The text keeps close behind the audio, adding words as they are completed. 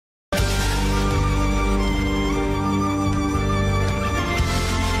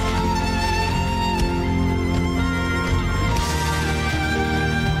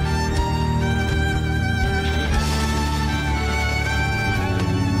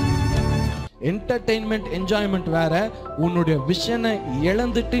Entertainment enjoyment வேற, உன்னுடைய விஷனை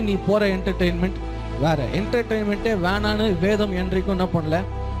இழந்துட்டு நீ போற என்டர்டெயின்மெண்ட் வேற. என்டர்டெயின்மெண்ட்டே வேணான்னு வேதம் என்றைக்கும் என்ன பண்ணல,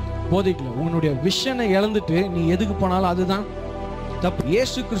 போதிக்கல. உன்னுடைய விஷனை இழந்துட்டு நீ எதுக்கு போனாலும் அதுதான் தப்பு.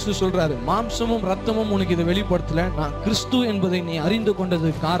 இயேசு கிறிஸ்து சொல்றாரு, மாம்சமும் ரத்தமும் உனக்கு இதை வெளிப்படுத்தல, நான் கிறிஸ்து என்பதை நீ அறிந்து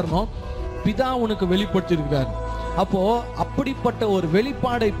கொண்டதுக்கு காரணம் பிதா உனக்கு வெளிப்படுத்தி இருக்கிறாரு. அப்போ அப்படிப்பட்ட ஒரு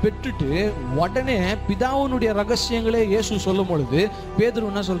வெளிப்பாடை பெற்றுட்டு உடனே பிதாவுனுடைய ரகசியங்களே இயேசு சொல்லும் பொழுது பேதுரு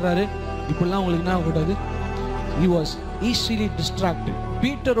என்ன சொல்றாரு, இப்படிலாம் உங்களுக்கு என்ன ஆகக்கூடாது. He was easily distracted.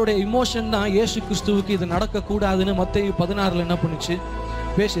 பீட்டருடைய emotion தான் இயேசு கிறிஸ்துவுக்கு இது நடக்க கூடாதுன்னு மத்தேயு 16 என்ன பண்ணுச்சு,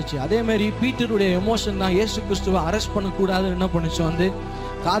 பேசிச்சு. அதே மாதிரி பீட்டருடைய எமோஷன் தான் இயேசு கிறிஸ்துவை அரெஸ்ட் பண்ணக்கூடாதுன்னு என்ன பண்ணுச்சு, வந்து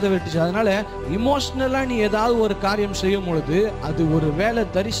காதை வெட்டுச்சு. அதனால இமோஷனலா நீ ஏதாவது ஒரு காரியம் செய்யும் பொழுது அது ஒரு வேலை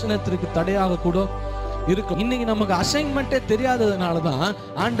தரிசனத்திற்கு தடையாக கூட இருக்கும். இன்னைக்கு நமக்கு அசைன்மெண்ட்டே தெரியாததுனால தான்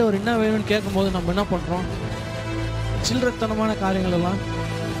ஆண்டவர் என்ன வேணும்னு கேட்கும் போது நம்ம என்ன பண்றோம், சில்லறத்தனமான காரியங்கள் எல்லாம்.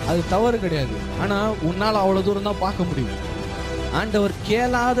 அது தவறு கிடையாது, ஆனா உன்னால அவ்வளவு தூரம் தான் பார்க்க முடியும். ஆண்டவர்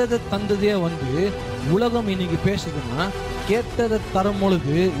கேளாததை தந்ததே வந்து உலகம் இன்னைக்கு பேசுதுன்னா கேட்டதை தரும்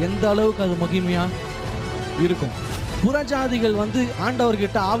பொழுது எந்த அளவுக்கு அது மகிமையா இருக்கும். புறஜாதிகள் வந்து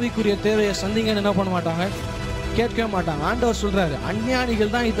ஆண்டவர்கிட்ட ஆவிக்குரிய தேவையை சந்திங்கன்னு என்ன பண்ண மாட்டாங்க, கேட்கவே மாட்டாங்க. ஆண்டவர் சொல்றாரு,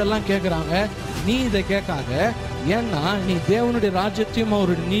 அஞ்ஞானிகள் தான் இதெல்லாம் கேட்கறாங்க, நீ இதை கேட்காத. ஏன்னா நீ தேவனுடைய ராஜ்யத்தையும்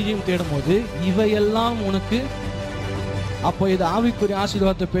அவருடைய நீதியும் தேடும் போது இவையெல்லாம் உனக்கு. அப்போ இது ஆவிக்குரிய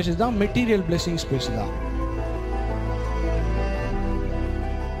ஆசீர்வாதத்தை பேசுதான், மெட்டீரியல் பிளெஸிங்ஸ் பேசுதா?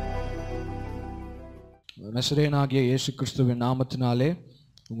 நசரேயனாகிய இயேசு கிறிஸ்துவின் நாமத்தினாலே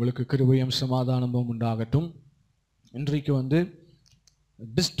உங்களுக்கு கிருபையும் சமாதானமும் உண்டாகட்டும். இன்றைக்கு வந்து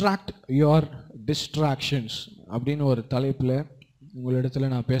டிஸ்ட்ராக்ட் யுவர் டிஸ்ட்ராக்ஷன்ஸ் அப்படின்னு ஒரு தலைப்பில் உங்களிடத்துல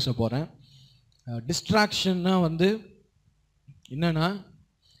நான் பேச போகிறேன். டிஸ்ட்ராக்ஷன்னா வந்து என்னன்னா,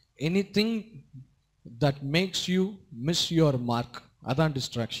 anything that makes you miss your mark, அதான்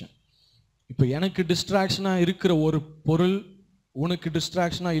டிஸ்ட்ராக்ஷன். இப்போ எனக்கு டிஸ்ட்ராக்ஷனாக இருக்கிற ஒரு பொருள் உனக்கு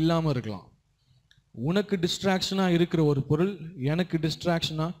டிஸ்ட்ராக்ஷனாக இல்லாமல் இருக்கலாம். உனக்கு டிஸ்ட்ராக்ஷனாக இருக்கிற ஒரு பொருள் எனக்கு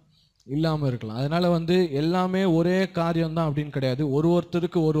டிஸ்ட்ராக்ஷனாக இல்லாமல் இருக்கலாம். அதனால் வந்து எல்லாமே ஒரே காரியம்தான் அப்படின்னு கிடையாது.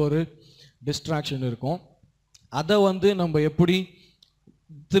 ஒருத்தருக்கு ஒரு டிஸ்ட்ராக்ஷன் இருக்கும். அதை வந்து நம்ம எப்படி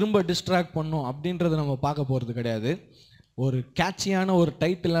திரும்ப டிஸ்ட்ராக்ட் பண்ணோம் அப்படின்றத நம்ம பார்க்க போகிறது கிடையாது. ஒரு கேட்சியான ஒரு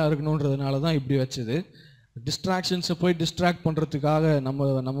டைட்டிலாக இருக்கணுன்றதுனால தான் இப்படி வச்சது. டிஸ்ட்ராக்ஷன்ஸை போய் டிஸ்ட்ராக்ட் பண்ணுறதுக்காக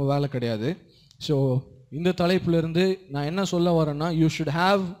நம்ம வேலை கிடையாது. ஸோ இந்த தலைப்பிலிருந்து நான் என்ன சொல்ல வரேன்னா, you should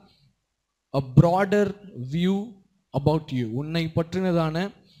have a broader view about you. உன்னை பற்றினதான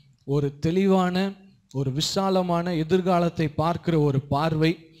ஒரு தெளிவான, ஒரு விசாலமான எதிர்காலத்தை பார்க்கிற ஒரு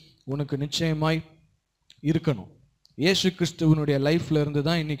பார்வை உனக்கு நிச்சயமாய் இருக்கணும். இயேசு கிறிஸ்துவனுடைய லைஃப்ல இருந்து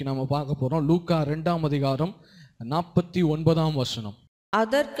தான் இன்னைக்கு நம்ம பார்க்க போறோம். லூக்கா 2ஆம் அதிகாரம் 49ஆம் வசனம்.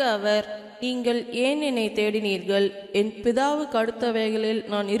 அதற்கு அவர், நீங்கள் ஏன் என்னை தேடினீர்கள்? என் பிதாவுக்கு அடுத்தவைகளில்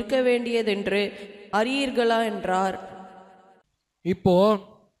நான் இருக்க வேண்டியதென்று அறியீர்களா என்றார். இப்போ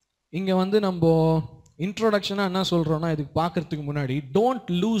இங்கே வந்து நம்ம இன்ட்ரோடக்ஷனாக என்ன சொல்கிறோன்னா, இதுக்கு பார்க்கறதுக்கு முன்னாடி டோன்ட்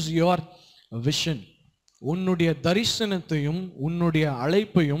லூஸ் யுவர் விஷன். உன்னுடைய தரிசனத்தையும் உன்னுடைய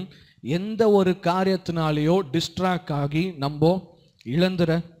அழைப்பையும் எந்த ஒரு காரியத்தினாலேயோ டிஸ்ட்ராக்ட் ஆகி நம்ம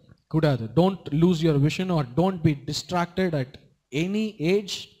இழந்துடக்கூடாது. Don't lose your vision or don't be distracted at any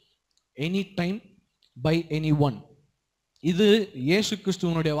age, any time, by any one. இது இயேசு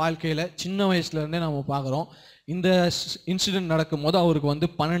கிறிஸ்துவனுடைய வாழ்க்கையில் சின்ன வயசுலேருந்தே நம்ம பார்க்குறோம். இந்த இன்சிடென்ட் நடக்கும் போது அவருக்கு வந்து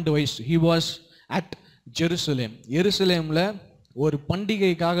 12 வயசு. He was at Jerusalem. எருசலேமில் ஒரு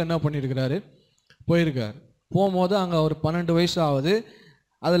பண்டிகைக்காக என்ன பண்ணியிருக்கிறாரு, போயிருக்கார். போகும்போது அங்கே அவர் 12 வயசு ஆகுது.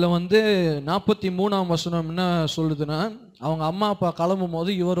 அதில் வந்து 43ஆம் வசனம் என்ன சொல்லுதுன்னா, அவங்க அம்மா அப்பா கிளம்பும்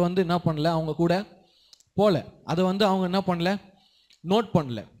போது இவர் வந்து என்ன பண்ணல, அவங்க கூட போகல. அதை வந்து அவங்க என்ன பண்ணல, நோட்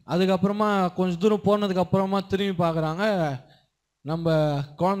பண்ணல. அதுக்கப்புறமா கொஞ்சம் தூரம் போனதுக்கு அப்புறமா திரும்பி பார்க்குறாங்க, நம்ம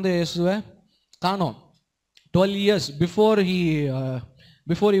குழந்தை இயேசுவை காணோம். 12 years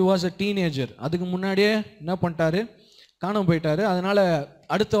before he was a teenager. அதுக்கு முன்னாடியே என்ன பண்ணிட்டாரு, காணாம போயிட்டாரு. அதனால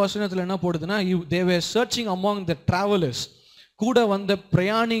அடுத்த வசனத்தில் என்ன போடுதுன்னா, they were searching among the travelers. கூட வந்த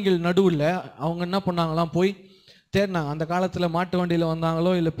பிரயாணிகள் நடுவில் அவங்க என்ன பண்ணாங்களாம், போய் தேடினாங்க. அந்த காலத்தில் மாட்டு வண்டியில்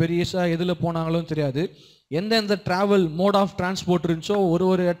வந்தாங்களோ இல்லை பெரியசா எதில் போனாங்களோ தெரியாது. எந்தெந்த ட்ராவல் மோட் ஆஃப் டிரான்ஸ்போர்ட் இருந்துச்சோ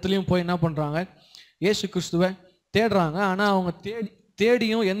ஒரு இடத்துலையும் போய் என்ன பண்ணுறாங்க, இயேசு கிறிஸ்துவை தேடுறாங்க. ஆனால் அவங்க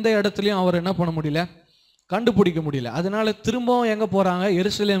தேடியும் எந்த இடத்துலையும் அவர் என்ன பண்ண முடியல, கண்டுபிடிக்க முடியல. அதனால திரும்பவும் எங்கே போகிறாங்க,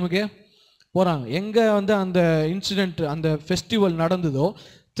 எருசலேமுக்கே போகிறாங்க. எங்கே வந்து அந்த இன்சிடெண்ட், அந்த ஃபெஸ்டிவல் நடந்ததோ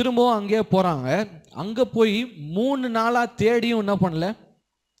திரும்பவும் அங்கேயே போகிறாங்க. அங்கே போய் 3 நாளாக தேடியும் என்ன பண்ணல,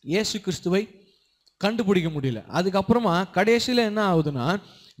 இயேசு கிறிஸ்துவை கண்டுபிடிக்க முடியல. அதுக்கப்புறமா கடைசியில் என்ன ஆகுதுன்னா,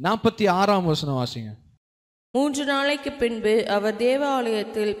 46ஆம் வசனம் வாசிங்க. 3 நாளைக்கு பின்பு அவர்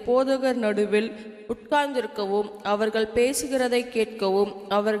தேவாலயத்தில் போதகர் நடுவில் உட்கார்ந்திருக்கவும் அவர்கள் பேசுகிறதை கேட்கவும்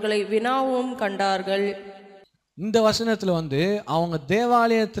அவர்களை வினாவும் கண்டார்கள். இந்த வசனத்துல அவங்க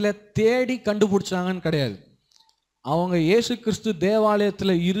தேவாலயத்துல தேடி கண்டுபிடிச்சாங்கன்னு கிடையாது. அவங்க இயேசு கிறிஸ்து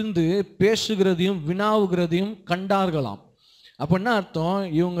தேவாலயத்துல இருந்து பேசுகிறதையும் வினாவுகிறதையும் கண்டார்களாம். அப்படின்னா அர்த்தம்,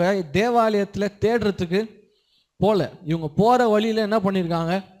 இவங்க தேவாலயத்துல தேடுறதுக்கு போல, இவங்க போற வழியில என்ன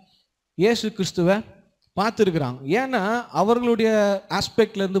பண்ணியிருக்காங்க, இயேசு கிறிஸ்துவை பார்த்துருக்குறாங்க. ஏன்னா அவர்களுடைய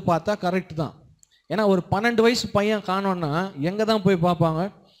ஆஸ்பெக்ட்ல இருந்து பார்த்தா கரெக்ட் தான். ஏன்னா ஒரு 12 வயசு பையன் காணோன்னா எங்கே தான் போய் பார்ப்பாங்க?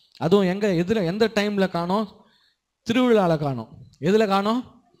 அதுவும் எந்த டைமில் காணோம்? திருவிழாவில் காணோம். எதில் காணோம்?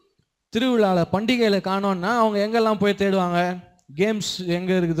 திருவிழாவில், பண்டிகையில் காணோன்னா அவங்க எங்கெல்லாம் போய் தேடுவாங்க? கேம்ஸ்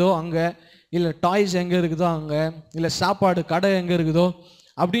எங்கே இருக்குதோ அங்கே, இல்லை டாய்ஸ் எங்கே இருக்குதோ அங்கே, இல்லை சாப்பாடு கடை எங்கே இருக்குதோ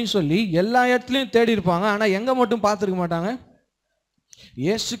அப்படின்னு சொல்லி எல்லா இடத்துலையும் தேடி இருப்பாங்க. ஆனால் எங்கே மட்டும் பார்த்துருக்க மாட்டாங்க?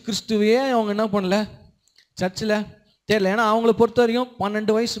 இயேசு கிறிஸ்துவையே அவங்க என்ன பண்ணல, சர்ச்சில் தேடல. ஏன்னா அவங்கள பொறுத்த வரைக்கும்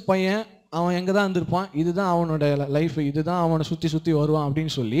 12 வயசு பையன், அவன் எங்கே தான் இருந்திருப்பான், இதுதான் அவனோட லைஃப், இதுதான் அவனை சுற்றி சுற்றி வருவான்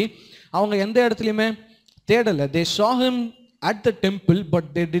அப்படின்னு சொல்லி அவங்க எந்த இடத்துலையுமே தேடலை. They saw him at the temple but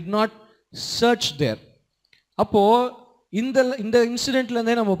they did not search there. அப்போ இந்த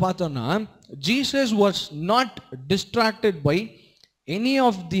இன்சிடென்ட்லேருந்தே நம்ம பார்த்தோம்னா Jesus was not distracted by any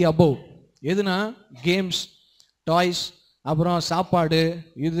of the above. எதுனா கேம்ஸ், டாய்ஸ், அப்புறம் சாப்பாடு,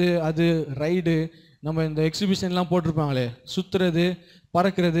 இது அது ரைடு, நம்ம இந்த எக்ஸிபிஷன்லாம் போட்டிருப்பாங்களே, சுற்றுறது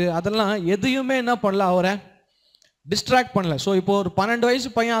பறக்கிறது, அதெல்லாம் எதையுமே என்ன பண்ணல, அவரை டிஸ்ட்ராக்ட் பண்ணல. ஸோ இப்போ ஒரு 12 வயசு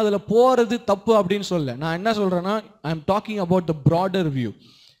பையன் அதில் போகிறது தப்பு அப்படின்னு சொல்ல. நான் என்ன சொல்கிறேன்னா, I am talking about the broader view.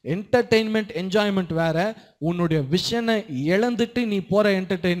 Entertainment, enjoyment வேற, உன்னுடைய விஷனை இழந்துட்டு நீ போகிற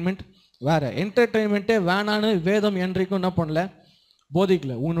என்டர்டெயின்மெண்ட் வேற. என்டர்டெயின்மெண்ட்டே வேணான்னு வேதம் என்றைக்கும் என்ன பண்ணல,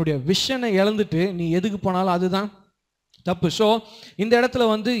 போதிக்கல. உன்னுடைய விஷனை இழந்துட்டு நீ எதுக்கு போனாலும் அதுதான் தப்பு. ஸோ இந்த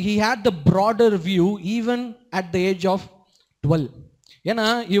இடத்துல he had the broader view even at the age of 12. ஏன்னா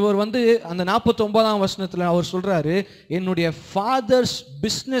இவர் அந்த 49ஆம் வசனத்தில் அவர் சொல்றாரு, என்னுடைய ஃபாதர்ஸ்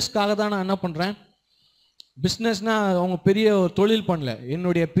பிஸ்னஸ்க்காக தான் நான் என்ன பண்றேன். பிஸ்னஸ்னா அவங்க பெரிய ஒரு தொழில் பண்ணல,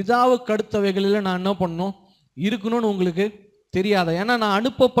 என்னுடைய பிதாவுக்கு அடுத்தவைகளில் நான் என்ன பண்ணணும், இருக்கணும்னு உங்களுக்கு தெரியாத. ஏன்னா நான்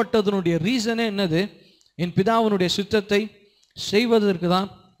அனுப்பப்பட்டதனுடைய ரீசனே என்னது, என் பிதாவினுடைய சித்தத்தை செய்வதற்கு தான்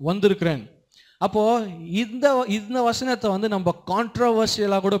வந்திருக்கிறேன். அப்போ இந்த வசனத்தை நம்ம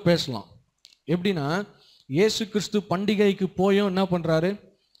கான்ட்ரவர்சியலாக கூட பேசலாம். எப்படின்னா, இயேசு கிறிஸ்து பண்டிகைக்கு போயும் என்ன பண்றாரு,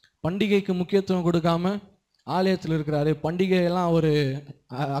 பண்டிகைக்கு முக்கியத்துவம் கொடுக்காம ஆலயத்தில் இருக்கிறாரு, பண்டிகையெல்லாம் அவர்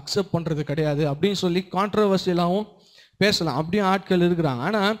அக்செப்ட் பண்றது கிடையாது அப்படின்னு சொல்லி கான்ட்ரவர்சியலாகவும் பேசலாம். அப்படியும் ஆட்கள் இருக்கிறாங்க.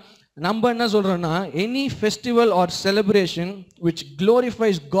 ஆனால் நம்ம என்ன சொல்றோம்னா, any festival R celebration which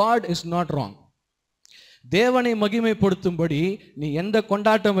glorifies God is not wrong. தேவனை மகிமைப்படுத்தும்படி நீ எந்த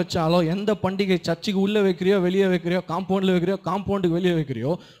கொண்டாட்டம் வச்சாலோ, எந்த பண்டிகை, சர்ச்சுக்கு உள்ளே வைக்கிறியோ வெளியே வைக்கிறியோ, காம்பவுண்டில் வைக்கிறியோ காம்பவுண்டுக்கு வெளியே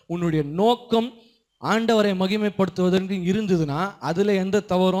வைக்கிறியோ, உன்னுடைய நோக்கம் ஆண்டவரை மகிமைப்படுத்துவதற்கு இருந்ததுன்னா அதில் எந்த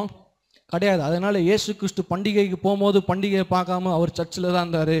தவறும் கிடையாது. அதனால இயேசு கிறிஸ்து பண்டிகைக்கு போகும்போது பண்டிகையை பார்க்காம அவர் சர்ச்சில் தான்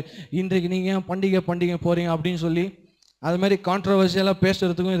இருந்தார், இன்றைக்கு நீங்கள் ஏன் பண்டிகை போகிறீங்க அப்படின்னு சொல்லி அது மாதிரி கான்ட்ரவர்சியலாக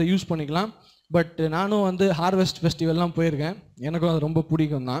பேசுகிறதுக்கும் இதை யூஸ் பண்ணிக்கலாம். பட் நானும் ஹார்வெஸ்ட் ஃபெஸ்டிவல்லாம் போயிருக்கேன், எனக்கும் அது ரொம்ப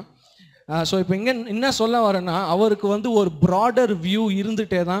பிடிக்கும் தான். ஸோ இப்போ இங்கே என்ன சொல்ல வரேன்னா, அவருக்கு ஒரு ப்ராடர் வியூ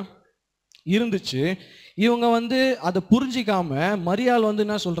இருந்துகிட்டே தான் இருந்துச்சு. இவங்க அதை புரிஞ்சிக்காம மரியாள்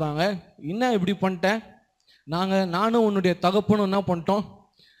என்ன சொல்கிறாங்க, என்ன இப்படி பண்ணிட்டேன், நானும் உன்னுடைய தகப்பனும் என்ன பண்ணிட்டோம்,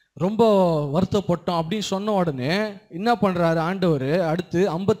 ரொம்ப வருத்தப்பட்டோம் அப்படின்னு சொன்ன உடனே என்ன பண்ணுறாரு ஆண்டவர், அடுத்து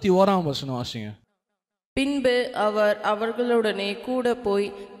 51ஆம் வசனம் வாசிங்க. பின்பு அவர் அவர்களுடனே கூட போய்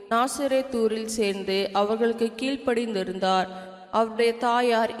நாசரேத்தூரில் சேர்ந்து அவர்களுக்கு கீழ்ப்படிந்திருந்தார். அவருடைய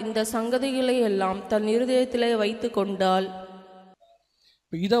தாயார் இந்த சங்கதிகளை எல்லாம் தன் இருதயத்திலே வைத்து கொண்டாள்.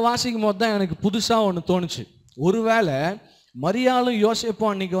 இதை வாசிக்கும் போது தான் எனக்கு புதுசாக ஒன்று தோணுச்சு. ஒருவேளை மரியாளும்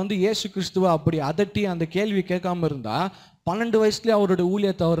யோசேப்பும் அன்னைக்கு இயேசு கிறிஸ்துவ அப்படி அதட்டி அந்த கேள்வி கேட்காம இருந்தா 12 வயசுலேயே அவருடைய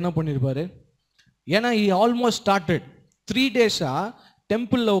ஊழியத்தை அவர் என்ன பண்ணியிருப்பாரு. ஏன்னா he ஆல்மோஸ்ட் ஸ்டார்டட் 3 டேஸா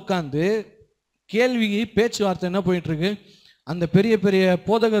டெம்பிளில் உட்காந்து கேள்வி பேச்சுவார்த்தை என்ன போயிட்டு இருக்கு, அந்த பெரிய பெரிய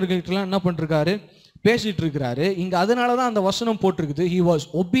போதகர்கள்ட்டெல்லாம் என்ன பண்ணிருக்காரு, பேசிட்டு இருக்கிறாரு. இங்க அதனால தான் அந்த வசனம் போட்டிருக்குது, he was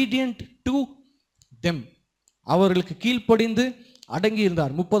obedient to them. அவர்களுக்கு கீழ்ப்படிந்து அடங்கி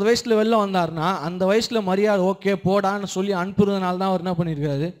இருந்தார். 30 வயசுல வெளில வந்தார்னா அந்த வயசுல மரியாதை ஓகே போடான்னு சொல்லி அனுப்புறதுனால தான் அவர் என்ன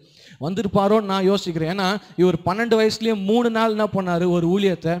பண்ணியிருக்காரு, வந்திருப்பாரோன்னு நான் யோசிக்கிறேன். ஏன்னா இவர் 12 வயசுலயே 3 நாள் என்ன பண்ணாரு, ஒரு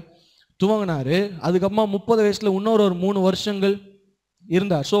ஊழியத்தை துவங்கினாரு. அதுக்கப்புறமா 30 வயசுல இன்னொரு 3 வருஷங்கள்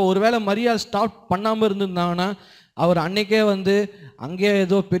இருந்தார். ஸோ ஒருவேளை மரியாதை ஸ்டார்ட் பண்ணாமல் இருந்திருந்தாங்கன்னா அவர் அன்னைக்கே அங்கேயே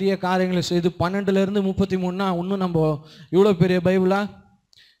ஏதோ பெரிய காரியங்களை செய்து 12லேருந்து 33னா இன்னும் நம்ம இவ்வளோ பெரிய பைபிளாக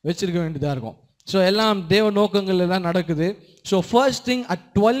வச்சிருக்க வேண்டியதாக இருக்கும். ஸோ எல்லாம் தேவ நோக்கங்கள் எல்லாம் நடக்குது. So first thing, at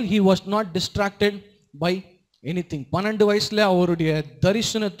 12 he was not distracted by anything. 12 வயசுல அவருடைய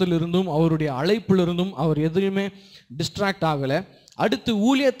தரிசனத்திலிருந்தும் அவருடைய அழைப்பிலிருந்தும் அவர் எதுவுமே டிஸ்ட்ராக்ட் ஆகலை. அடுத்து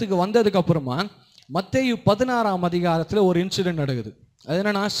ஊழியத்துக்கு வந்ததுக்கு அப்புறமா மத்தேயு 16ஆம் அதிகாரத்தில் ஒரு இன்சிடென்ட் நடக்குது. அது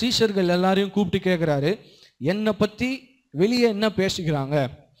என்னன்னா, சீஷர்கள் எல்லாரையும் கூப்பிட்டு கேட்குறாரு, என்னை பற்றி வெளியே என்ன பேசிக்கிறாங்க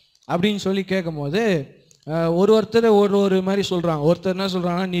அப்படின்னு சொல்லி கேட்கும் போது ஒருத்தர் ஒரு மாதிரி சொல்கிறாங்க. ஒருத்தர் என்ன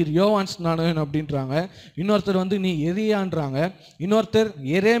சொல்கிறாங்கன்னா, நீர் யோவான் ஸ்நானன் அப்படின்றாங்க. இன்னொருத்தர் வந்து நீ எலியான்றாங்க. இன்னொருத்தர்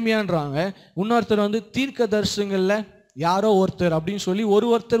எரேமியான்றாங்க. இன்னொருத்தர் வந்து தீர்க்க தரிசனங்களில் யாரோ ஒருத்தர் அப்படின்னு சொல்லி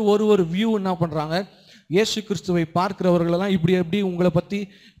ஒருத்தர் ஒரு வியூ என்ன பண்ணுறாங்க, இயேசு கிறிஸ்துவை பார்க்கிறவர்களெல்லாம் இப்படி எப்படி உங்களை பற்றி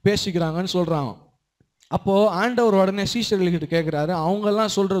பேசிக்கிறாங்கன்னு சொல்கிறாங்க. அப்போது ஆண்டவர் உடனே சீஷர்கள்கிட்ட கேட்குறாரு,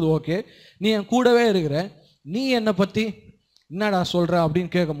 அவங்கெல்லாம் சொல்கிறது ஓகே, நீ என் கூடவே இருக்கிற, நீ என்னை பற்றி என்னடா சொல்கிற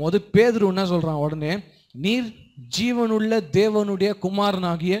அப்படின்னு கேட்கும் போது பேதுரு என்ன சொல்கிறான், உடனே நீர் ஜீவனுள்ள தேவனுடைய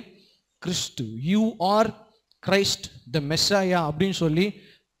குமாரனாகிய கிறிஸ்து, you are Christ the Messiah அப்படின்னு சொல்லி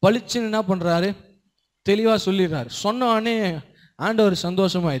பளிச்சுன்னு என்ன பண்ணுறாரு, தெளிவாக சொல்லிடுறாரு. சொன்னோடனே ஆண்டவர்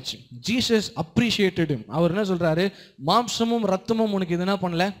சந்தோஷமாயிடுச்சு. Jesus appreciated him. அவர் என்ன சொல்கிறாரு, மாம்சமும் ரத்தமும் உனக்கு இது என்ன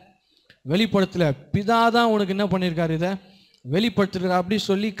பண்ணல, வெளிப்படுத்தலை, பிதா தான் உனக்கு என்ன பண்ணியிருக்காரு, இதை வெளிப்படுத்திருக்காரு அப்படி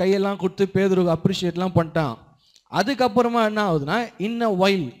சொல்லி கையெல்லாம் கொடுத்து பேதுருக்கு அப்ரிஷியேட்லாம் பண்ணிட்டான். அதுக்கப்புறமா என்ன ஆகுதுன்னா, இன்ன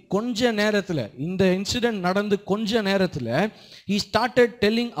வைல் கொஞ்ச நேரத்தில், இந்த இன்சிடென்ட் நடந்து கொஞ்ச நேரத்தில் he started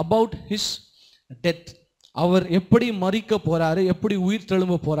telling about his death. அவர் எப்படி மரிக்க போறாரு, எப்படி உயிர்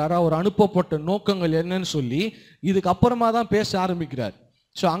தெழும்ப போறாரு, அவர் அனுப்பப்பட்ட நோக்கங்கள் என்னன்னு சொல்லி இதுக்கப்புறமா தான் பேச ஆரம்பிக்கிறார்.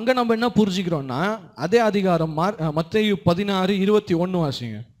 ஸோ அங்கே நம்ம என்ன புரிஞ்சுக்கிறோம்னா, அதே அதிகாரம் மத்தேயு 16:21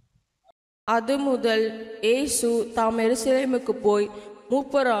 வாசிங்க. அது முதல் இயேசு தாம் எருசலேமுக்கு போய்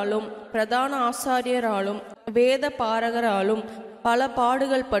மூப்பராலும் பிரதான ஆசாரியராலும் வேத பாரகராலும் பல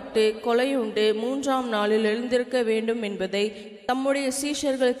பாடுகள் பட்டு கொலையுண்டு 3ஆம் நாளில் எழுந்திருக்க வேண்டும் என்பதை தம்முடைய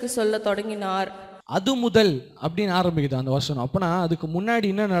சீஷர்களுக்கு சொல்ல தொடங்கினார். அது முதல் அப்படின்னு ஆரம்பிக்குது அந்த வசனம். அப்பனா அதுக்கு முன்னாடி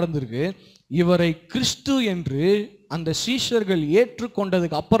என்ன நடந்திருக்கு, இவரை கிறிஸ்து என்று அந்த சீஷர்கள்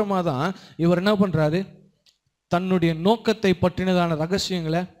ஏற்றுக்கொண்டதுக்கு அப்புறமா தான் இவர் என்ன பண்றாரு, தன்னுடைய நோக்கத்தை பற்றினதான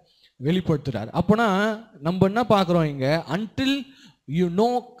ரகசியங்களை வெளிப்படுத்துறாரு. அப்போனா நம்ம என்ன பார்க்குறோம் இங்க, அன்டில் யூ நோ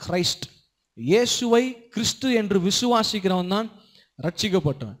கிரைஸ்ட், இயேசுவை கிறிஸ்து என்று விசுவாசிக்கிறவன் தான்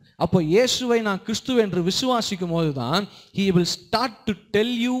ரட்சிக்கப்பட்டவன். அப்போ இயேசுவை நான் கிறிஸ்து என்று விசுவாசிக்கும் போது தான் he will start to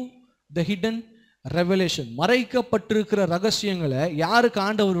tell you the hidden revelation. மறைக்கப்பட்டிருக்கிற ரகசியங்களை யாருக்கு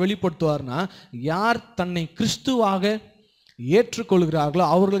ஆண்டவர் வெளிப்படுத்துவார்னா, யார் தன்னை கிறிஸ்துவாக ஏற்றுக்கொள்கிறார்களோ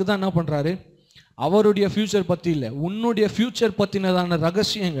அவர்களுக்கு தான் என்ன பண்றாரு, அவருடைய ஃபியூச்சர் பற்றி இல்லை, உன்னுடைய ஃபியூச்சர் பற்றினதான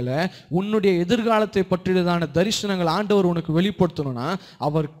ரகசியங்களை, உன்னுடைய எதிர்காலத்தை பற்றினதான தரிசனங்கள் ஆண்டவர் உனக்கு வெளிப்படுத்தணும்னா,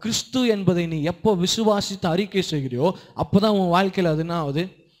 அவர் கிறிஸ்து என்பதை நீ எப்போ விசுவாசித்து அறிக்கை செய்கிறியோ அப்போதான் உன் வாழ்க்கையில் அது என்ன ஆகுது,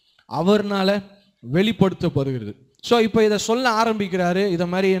 அவர்னால வெளிப்படுத்தப்படுகிறது. ஸோ இப்போ இதை சொல்ல ஆரம்பிக்கிறாரு, இதை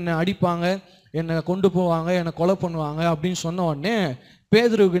மாதிரி என்னை அடிப்பாங்க, என்னை கொண்டு போவாங்க, என்னை கொலை பண்ணுவாங்க அப்படின்னு சொன்ன உடனே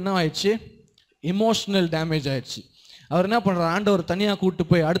பேதுருக்கு என்ன ஆயிடுச்சு, எமோஷனல் டேமேஜ் ஆயிடுச்சு. அவர் என்ன பண்றார், ஆண்டவர் தனியாக கூப்பிட்டு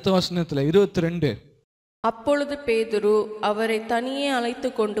போய் அடுத்த வசனத்தில் 22, அப்பொழுது பேதுரு அவரை தனியே அழைத்து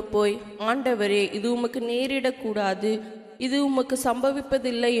கொண்டு போய், ஆண்டவரே, இது உமக்கு நேரிடக்கூடாது, இது உமக்கு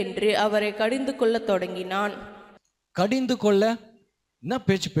சம்பவிப்பதில்லை என்று அவரை கடிந்து கொள்ள தொடங்கினான். கடிந்து கொள்ள என்ன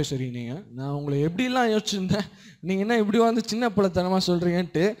பேச்சு பேசுறீங்க நீங்க, நான் உங்களை எப்படிலாம் யோசிச்சிருந்தேன், நீங்க என்ன இப்படி வந்து சின்ன பிள்ளைத்தனமா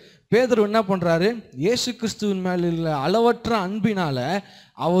சொல்றீங்கன்ட்டு பேதுரு என்ன பண்றாரு, இயேசு கிறிஸ்துவின் மேல உள்ள அளவற்ற அன்பினால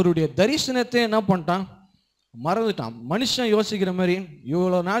அவருடைய தரிசனத்தை என்ன பண்ணிட்டான், மறந்துட்டான். மனுஷன் யோசிக்கிற மாதிரி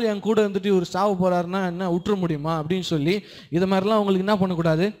இவ்வளோ நாள் என் கூட இருந்துட்டு இவர் சாவ போறாருன்னா என்ன விட்டுற முடியுமா அப்படின்னு சொல்லி இது மாதிரிலாம் உங்களுக்கு என்ன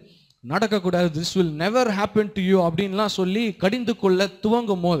பண்ணக்கூடாது, நடக்கக்கூடாது, this will never happen to you அப்படின்லாம் சொல்லி கடிந்து கொள்ள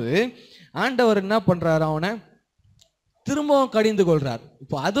துவங்கும் போது ஆண்டவர் என்ன பண்றாரு, அவனை திரும்பவும் கடிந்து கொள்றார்.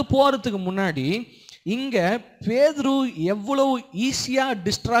 இப்போ அது போறதுக்கு முன்னாடி இங்க பேதுரு எவ்வளவு ஈஸியா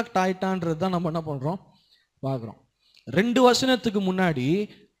டிஸ்ட்ராக்ட் ஆயிட்டான்றது தான் நம்ம என்ன பண்றோம் பார்க்குறோம். 2 வசனத்துக்கு முன்னாடி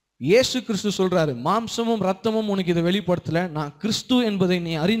இயேசு கிறிஸ்து சொல்றாரு, மாம்சமும் ரத்தமும் உனக்கு இதை வெளிப்படுத்தல, நான் கிறிஸ்து என்பதை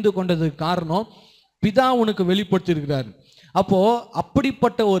நீ அறிந்து கொண்டதுக்கு காரணம் பிதா உனக்கு வெளிப்படுத்தி இருக்கிறாரு. அப்போ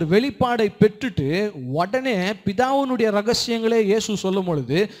அப்படிப்பட்ட ஒரு வெளிப்பாடை பெற்றுட்டு உடனே பிதாவினுடைய ரகசியங்களே இயேசு சொல்லும்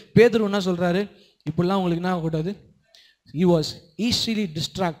பொழுது பேதுரு என்ன சொல்றாரு, இப்படிலாம் உங்களுக்கு என்ன ஆகக்கூடாது, he was easily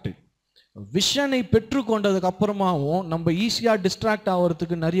distracted. விஷனை பெற்றுக்கொண்டதுக்கு அப்புறமாவும் நம்ம ஈஸியா டிஸ்ட்ராக்ட்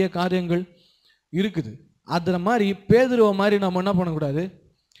ஆகிறதுக்கு நிறைய காரியங்கள் இருக்குது. அது மாதிரி பேதுருவை மாதிரி நம்ம என்ன பண்ணக்கூடாது,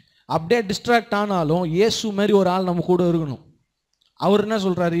 அப்படியே டிஸ்ட்ராக்ட் ஆனாலும் இயேசு மாதிரி ஒரு ஆள் நம்ம கூட இருக்கணும். அவர் என்ன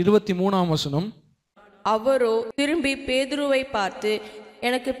சொல்றாரு, 23ஆம் வசனம், அவரோ திரும்பி பேதுருவை பார்த்து,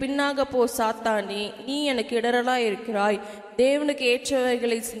 எனக்கு பின்னாக போ சாத்தானே, நீ எனக்கு இடரலா இருக்கிறாய், தேவனுக்கு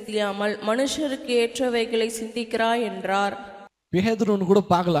ஏற்றவைகளை சிந்தியாமல் மனுஷருக்கு ஏற்றவைகளை சிந்திக்கிறாய் என்றார். பேதுருன்னு கூட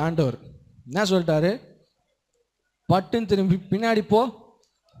பார்க்கல ஆண்டவர், என்ன சொல்லிட்டாரு, பட்டுன்னு திரும்பி பின்னாடி போ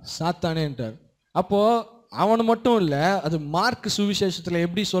சாத்தானே என்றார். அப்போ அவனு மட்டும் இல்லை, அது மார்க் சுவிசேஷத்தில்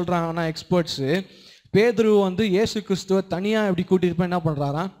எப்படி சொல்றாங்கன்னா எக்ஸ்பர்ட்ஸு, பேதுரு வந்து இயேசு கிறிஸ்துவை தனியாக எப்படி கூட்டிட்டு போய் என்ன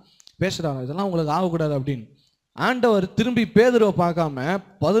பண்ணுறாராம், பேசுகிறாராம், இதெல்லாம் உங்களுக்கு ஆகக்கூடாது அப்படின்னு. ஆண்டவர் திரும்பி பேதுருவை பார்க்காம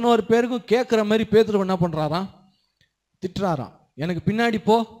 11 பேருக்கும் கேட்குற மாதிரி பேதுருவை என்ன பண்ணுறாராம், திட்டுறாராம். எனக்கு பின்னாடி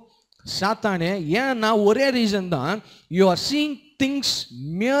போ சாத்தானே. ஏன்னா ஒரே ரீசன் தான், you are seeing things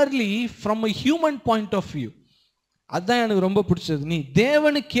merely from a human point of view. அதுதான் எனக்கு ரொம்ப பிடிச்சது. நீ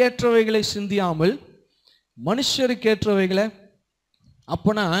தேவனுக்கு ஏற்றவைகளை சிந்தியாமல் மனுஷருக்கு ஏற்றவைகளை.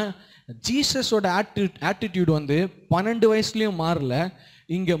 அப்போனா ஜீசஸோட ஆட்டிடியூட் வந்து 12 வயசுலையும் மாறல.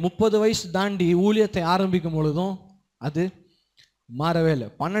 இங்கே 30 வயசு தாண்டி ஊழியத்தை ஆரம்பிக்கும் பொழுதும் அது மாறவே இல்லை.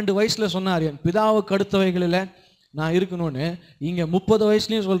 12 வயசில் சொன்னார் என் பிதாவுக்கு அடுத்தவைகளில் நான் இருக்கணும்னு. இங்கே 30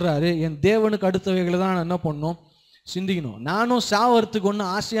 வயசுலையும் சொல்கிறாரு என் தேவனுக்கு அடுத்தவைகளை தான் நான் என்ன பண்ணணும், சிந்திக்கணும். நானும் சாவறதுக்கு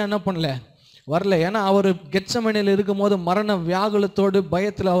ஒன்றும் ஆசையாக என்ன பண்ணல, வரல. ஏன்னா அவர் கெத்செமனேல இருக்கும் போது மரண வியாகுலத்தோடு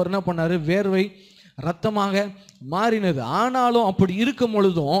பயத்தில் அவர் என்ன பண்ணார், வேர்வை ரத்தமாக மாறினது. ஆனாலும் அப்படி இருக்கும்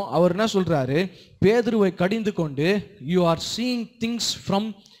பொழுதும் அவர் என்ன சொல்றாரு, பேதுருவை கடிந்து கொண்டு you are seeing things from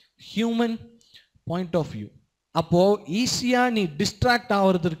human point of view. அப்போ ஈஸியா நீ டிஸ்ட்ராக்ட்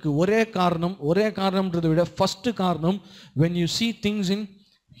ஆகிறதுக்கு ஒரே காரணம்ன்றதை விட ஃபர்ஸ்ட் காரணம், when you see things in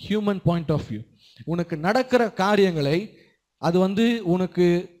human point of view. உனக்கு நடக்கிற காரியங்களை அது வந்து உனக்கு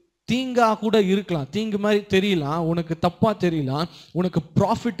தீங்கா கூட இருக்கலாம், தீங்கு மாதிரி தெரியலாம், உனக்கு தப்பா தெரியலாம், உனக்கு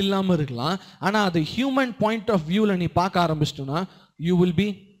ப்ராஃபிட் இல்லாமல் இருக்கலாம். ஆனால் அது ஹியூமன் பாயிண்ட் ஆஃப் வியூவில் நீ பார்க்க ஆரம்பிச்சிட்டோன்னா யூ வில் பி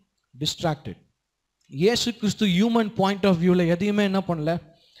டிஸ்ட்ராக்டட். இயேசு கிறிஸ்து ஹியூமன் பாயிண்ட் ஆஃப் வியூவில் எதையுமே என்ன பண்ணல,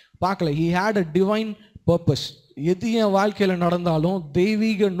 பார்க்கல. He had a divine purpose. எது என் வாழ்க்கையில் நடந்தாலும்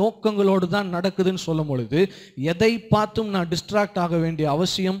தெய்வீக நோக்கங்களோடு தான் நடக்குதுன்னு சொல்லும் பொழுது எதை பார்த்தும் நான் டிஸ்ட்ராக்ட் ஆக வேண்டிய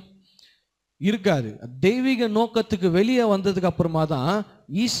அவசியம் இருக்காது. தெய்வீக நோக்கத்துக்கு வெளியே வந்ததுக்கு அப்புறமா தான்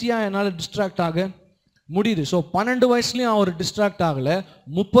ஈஸியாக என்னால் டிஸ்ட்ராக்ட் ஆக முடியுது. ஸோ 12 வயசுலையும் அவர் டிஸ்ட்ராக்ட் ஆகலை,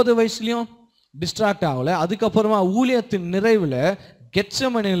 30 வயசுலையும் டிஸ்ட்ராக்ட் ஆகலை. அதுக்கப்புறமா ஊழியத்தின் நிறைவில்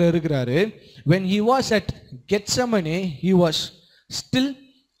கெத்செமனேல இருக்கிறாரு. when he was at Gethsemane he was still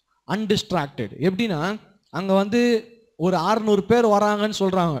undistracted. எப்படின்னா அங்கே வந்து ஒரு 600 பேர் வராங்கன்னு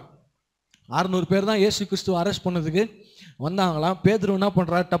சொல்கிறாங்க. 600 பேர் தான் இயேசு கிறிஸ்துவ அரெஸ்ட் பண்ணதுக்கு வந்தாங்களாம். பேதுரு என்ன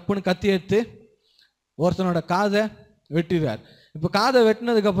பண்ணுறாரு, டப்புன்னு கத்தி எடுத்து ஒருத்தனோட காதை வெட்டிடுறார். இப்போ காதை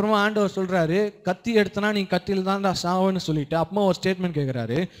வெட்டினதுக்கு அப்புறமா ஆண்டவர் சொல்கிறாரு, கத்தி எடுத்தனா நீ கத்தியில் தான்டா சாவன்னு சொல்லிட்டு அப்போ ஒரு ஸ்டேட்மெண்ட்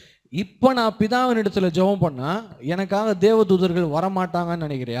கேட்குறாரு, இப்போ நான் பிதாவின் இடத்துல ஜெபம் பண்ணா எனக்காக தேவதூதர்கள் வரமாட்டாங்கன்னு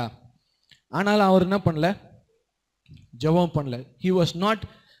நினைக்கிறியா? ஆனால் அவர் என்ன பண்ணல, ஜெபம் பண்ணல. he was not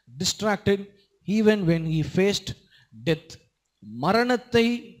distracted even when he faced death. மரணத்தை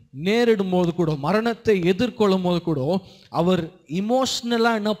நேரிடும் போது கூட, மரணத்தை எதிர்கொள்ளும் போது கூட அவர்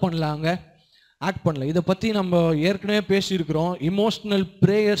இமோஷ்னலாக என்ன பண்ணலாங்க, ஆக்ட் பண்ணல. இதை பற்றி நம்ம ஏற்கனவே பேசியிருக்கிறோம். இமோஷ்னல்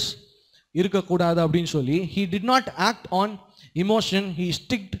ப்ரேயர்ஸ் இருக்கக்கூடாது அப்படின்னு சொல்லி. he did not act on emotion, he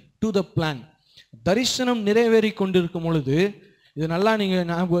sticked to the plan. தரிசனம் நிறைவேறி கொண்டிருக்கும் பொழுது, இது நல்லா நீங்கள்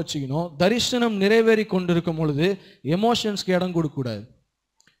ஞாபகம் வச்சுக்கணும், தரிசனம் நிறைவேறி கொண்டிருக்கும் பொழுது எமோஷன்ஸ்க்கு இடம் கொடுக்கக்கூடாது.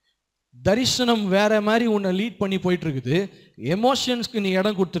 தரிசனம் வேற மாதிரி உன்னை லீட் பண்ணி போயிட்டு இருக்குது, எமோஷன்ஸ்க்கு நீ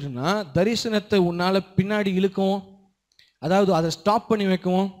இடம் கொடுத்துட்டுனா தரிசனத்தை உன்னால் பின்னாடி இழுக்கவும், அதாவது அதை ஸ்டாப் பண்ணி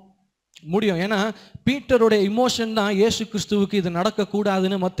வைக்கவும் முடியும். ஏன்னா பீட்டருடைய இமோஷன் தான் இயேசு கிறிஸ்துவுக்கு இது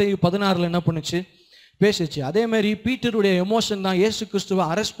நடக்கக்கூடாதுன்னு மத்தேயு 16 என்ன பண்ணுச்சு, பேசிச்சு. அதே மாதிரி பீட்டருடைய எமோஷன் தான் இயேசு கிறிஸ்துவை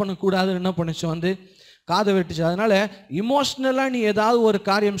அரெஸ்ட் பண்ணக்கூடாதுன்னு என்ன பண்ணுச்சு, வந்து காதை வெட்டுச்சு. அதனால இமோஷ்னலாக நீ ஏதாவது ஒரு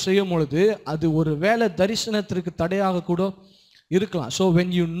காரியம் செய்யும் பொழுது அது ஒரு வேலை தரிசனத்திற்கு தடையாக கூட இருக்கலாம். So when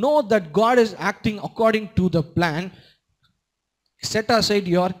you know that God is acting according to the plan, set aside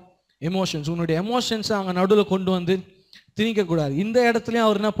your emotions. உன்னுடைய எமோஷன்ஸை அங்கே நடுவில் கொண்டு வந்து திணிக்கக்கூடாது. இந்த இடத்துலையும்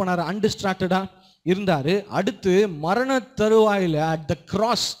அவர் என்ன பண்ணார், அன்டிஸ்ட்ராக்டடாக இருந்தார். அடுத்து மரண தருவாயில் at the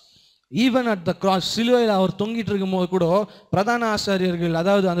cross, even at the cross, சிலுவையில் அவர் தொங்கிட்டு இருக்கும் போது கூட பிரதான ஆசாரியர்கள்,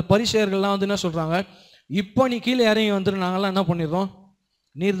 அதாவது அந்த பரிசேயர்கள்லாம் வந்து என்ன சொல்கிறாங்க, இப்போ நீ கீழே இறங்கி வந்துட்டு நாங்கள்லாம் என்ன பண்ணிடுறோம்,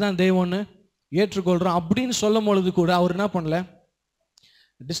 நீர் தான் தெய்வம்னு ஏற்றுக்கொள்கிறோம் அப்படின்னு சொல்லும் பொழுது கூட அவர் என்ன பண்ணல,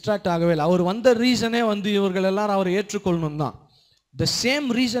 டிஸ்ட்ராக்ட் ஆகவே இல்லை. அவர் வந்த ரீசனே வந்து இவர்கள் எல்லாரும் அவரை ஏற்றுக்கொள்ளணும் தான். த சேம்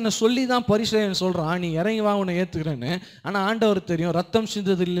ரீசனை சொல்லி தான் பரிசேயன் சொல்கிறான், நீ இறங்கி வா உன்னை ஏற்றுக்கிறேன்னு. ஆனால் ஆண்டவர் தெரியும், ரத்தம்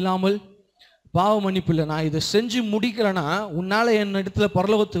சிந்ததில் இல்லாமல் பாவ மன்னிப்பு இல்லை, நான் இதை செஞ்சு முடிக்கிறேன்னா உன்னால் என் இடத்துல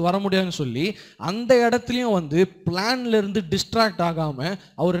பரலோகத்துக்கு வர முடியாதுன்னு சொல்லி அந்த இடத்துலையும் வந்து பிளான்லேருந்து டிஸ்ட்ராக்ட் ஆகாமல்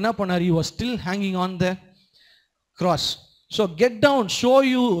அவர் என்ன பண்ணார், he was still hanging on the cross. So get down,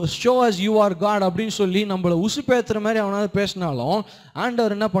 show us you are God அப்படின்னு சொல்லி நம்மளை உசுப்பேற்றுற மாதிரி அவனாவது பேசினாலும்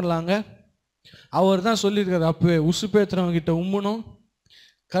ஆண்டவர் என்ன பண்ணலாங்க, அவர் தான் சொல்லியிருக்காரு, அப்போ உசுப்பேற்றுறவங்க கிட்ட உம்முனும்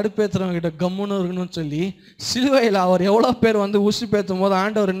கடுப்பேற்றுறவங்க கிட்ட கம்முன்னு இருக்கணும்னு சொல்லி. சிலுவையில் அவர் எவ்வளோ பேர் வந்து உசுப்பேற்றும் போது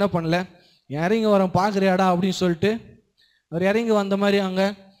ஆண்டவர் என்ன பண்ணல, இறங்கி வரேன் பார்க்குறியாடா அப்படின்னு சொல்லிட்டு அவர் இறங்கி வந்த மாதிரி அங்கே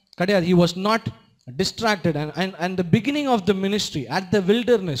கிடையாது. he was not distracted. and the beginning of the ministry at the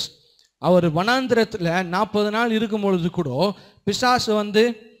wilderness, அவர் வனாந்திரத்தில் 40 நாள் இருக்கும் பொழுது கூட பிசாசு வந்து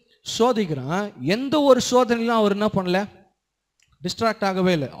சோதிக்கிறான். எந்த ஒரு சோதனையிலும் அவர் என்ன பண்ணல, டிஸ்ட்ராக்ட்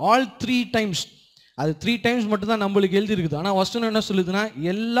ஆகவே இல்லை. ஆல் 3 டைம்ஸ், அது 3 டைம்ஸ் மட்டும் தான் நம்மளுக்கு எழுதி இருக்குது. ஆனால் வசனம் என்ன சொல்லுதுன்னா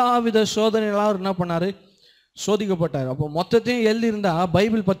எல்லா வித சோதனைகளாக அவர் என்ன பண்ணாரு, சோதிக்கப்பட்டார். அப்போ மொத்தத்தையும் எழுதியிருந்தா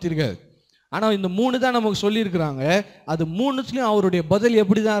பைபிள் பற்றி இருக்காது. ஆனால் இந்த 3 தான் நமக்கு சொல்லியிருக்கிறாங்க. அது 3த்துலையும் அவருடைய பதில்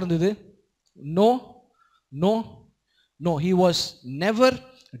எப்படி தான் இருந்தது? No, no, no. He was never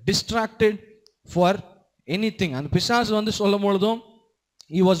distracted for anything. அந்த பிசாசு வந்து சொல்லும் பொழுதும்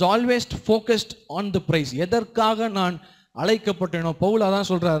he was always focused on the prize. எதற்காக நான் அழைக்கப்பட்டேனோ, பவுல் அதான்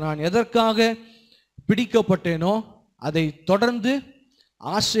சொல்றாரு, நான் எதற்காக பிடிக்கப்பட்டேனோ அதை தொடர்ந்து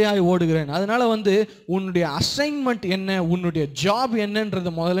ஆசையாய் ஓடுகிறேன். அதனால வந்து உன்னுடைய அசைன்மெண்ட் என்ன, உன்னுடைய ஜாப்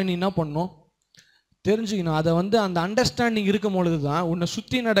என்னன்றதை முதல்ல நீ என்ன பண்ணணும், தெரிஞ்சுக்கணும். அதை வந்து அந்த அண்டர்ஸ்டாண்டிங் இருக்கும் பொழுது தான் உன்னை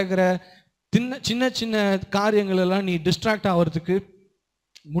சுற்றி நடக்கிற சின்ன சின்ன காரியங்கள் எல்லாம் நீ டிஸ்ட்ராக்ட் ஆகிறதுக்கு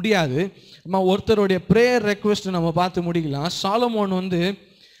முடியாது. நம்ம ஒருத்தருடைய ப்ரேயர் ரெக்வெஸ்ட் நம்ம பார்த்து முடிக்கலாம். சாலமோன் வந்து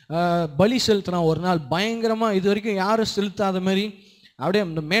பலி செலுத்தினான் ஒரு நாள், பயங்கரமாக இது வரைக்கும் யாரும் செலுத்தாத மாதிரி அப்படியே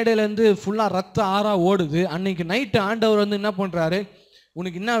அந்த மேடையிலேருந்து ஃபுல்லாக ரத்த ஆறா ஓடுது. அன்னைக்கு நைட்டு ஆண்டவர் வந்து என்ன பண்ணுறாரு,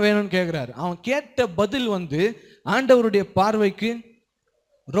 உனக்கு என்ன வேணும்னு கேட்குறாரு. அவன் கேட்ட பதில் வந்து ஆண்டவருடைய பார்வைக்கு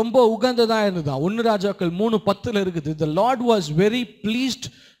ரொம்ப உகந்ததாக இருந்ததுதான். 1 ராஜாக்கள் 3:10 இருக்குது. The Lord was very pleased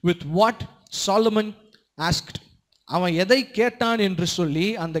with what Solomon asked. அவன் எதை கேட்டான் என்று சொல்லி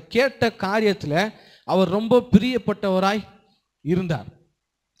அந்த கேட்ட காரியத்தில் அவர் ரொம்ப பிரியப்பட்டவராய் இருந்தார்.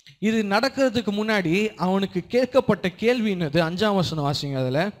 இது நடக்கிறதுக்கு முன்னாடி அவனுக்கு கேட்கப்பட்ட கேள்வி என்னது? 5ஆம் வசனம் வாசிங்க.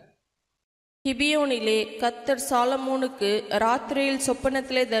 அதில் கிபியோனிலே கர்த்தர் சாலமோனுக்கு ராத்திரியில்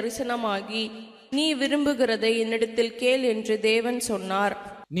சொப்பனத்திலே தரிசனமாகி, நீ விரும்புகிறதை என்னிடத்தில் கேள் என்று தேவன் சொன்னார்.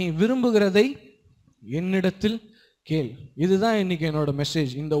 நீ விரும்புகிறதை என்னிடத்தில் கேள். இதுதான் இன்னைக்கு என்னோட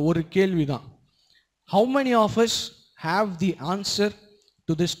மெசேஜ். இந்த ஒரு கேள்வி தான். How many of us have the answer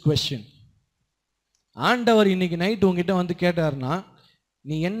to this question? ஆண்டவர் இன்னைக்கு நைட் உங்ககிட்ட வந்து கேட்டார்னா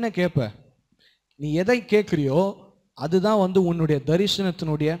நீ என்ன கேட்ப? நீ எதை கேட்குறியோ அதுதான் வந்து உன்னுடைய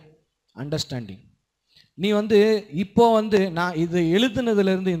தரிசனத்தினுடைய அண்டர்ஸ்டாண்டிங். நீ வந்து இப்போ வந்து நான் இது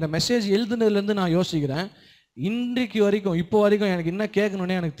எழுதுனதுலேருந்து, இந்த மெசேஜ் எழுதுனதுலேருந்து நான் யோசிக்கிறேன், இன்றைக்கு வரைக்கும் இப்போ வரைக்கும் எனக்கு என்ன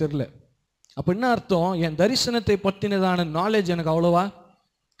கேட்கணுன்னே எனக்கு தெரில. அப்போ என்ன அர்த்தம்? என் தரிசனத்தை பற்றினதான நாலேஜ் எனக்கு அவ்வளோவா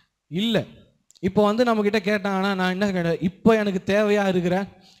இல்லை. இப்போ வந்து நம்மக்கிட்ட கேட்டாங்கன்னா நான் என்ன கேட்டேன், இப்போ எனக்கு தேவையாக இருக்கிற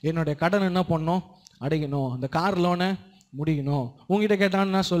என்னுடைய கடன் என்ன பண்ணணும், அடைக்கணும், இந்த கார் லோனை முடிக்கணும். உங்ககிட்ட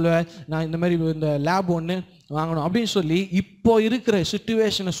கேட்டான்னு நான் சொல்லுவேன், நான் இந்த மாதிரி இந்த லேப் ஒன்று வாங்கணும் அப்படின்னு சொல்லி இப்போ இருக்கிற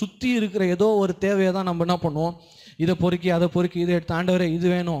சுச்சுவேஷனை சுற்றி இருக்கிற ஏதோ ஒரு தேவையை தான் நம்ம என்ன பண்ணுவோம், இதை பொறுக்கி அதை பொறுக்கி இதை எடுத்து ஆண்டவரே இது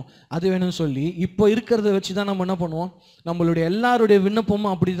வேணும் அது வேணும்னு சொல்லி இப்போ இருக்கிறத வச்சு தான் நம்ம என்ன பண்ணுவோம். நம்மளுடைய எல்லாருடைய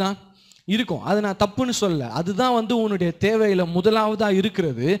விண்ணப்பமும் அப்படி தான் இருக்கும். அது நான் தப்புன்னு சொல்ல, அதுதான் வந்து உன்னுடைய தேவையில முதலாவதாக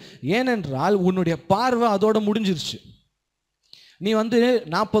இருக்கிறது. ஏனென்றால் உன்னுடைய பார்வை அதோட முடிஞ்சிருச்சு. நீ வந்து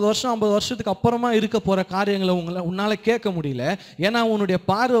 40 வருஷம் 50 வருஷத்துக்கு அப்புறமா இருக்க போகிற காரியங்களை உன்னால் கேட்க முடியல. ஏன்னா உன்னுடைய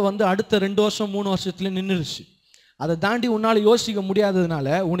பார்வை வந்து அடுத்த 2 வருஷம் 3 வருஷத்துல நின்றுருச்சு. அதை தாண்டி உன்னால் யோசிக்க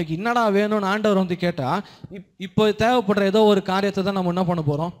முடியாததுனால உனக்கு என்னடா வேணும்னு ஆண்டவர் வந்து கேட்டால் இப்போ தேவைப்படுற ஏதோ ஒரு காரியத்தை தான் நம்ம என்ன பண்ண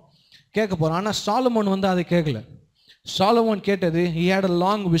போகிறோம், கேட்க போகிறோம். ஆனால் சாலமோன் வந்து அதை கேட்கல. சாலமோன் கேட்டது, he had a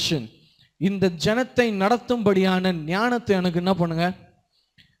long vision. இந்த ஜனத்தை நடத்தும்படியான ஞானத்தை எனக்கு என்ன பண்ணுங்க,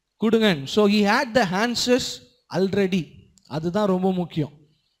 கொடுங்க. So he had the answers already. அதுதான் ரொம்ப முக்கியம்.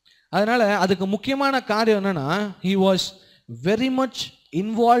 அதனால அதுக்கு முக்கியமான காரியம் என்னன்னா, he was very much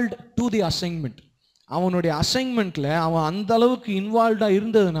involved to the assignment. அவனுடைய அசைன்மெண்ட்ல அவன் அந்த அளவுக்கு இன்வால்வ்டாக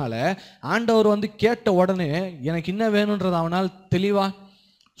இருந்ததுனால ஆண்டவர் வந்து கேட்ட உடனே எனக்கு என்ன வேணுன்றதை அவனால் தெளிவாக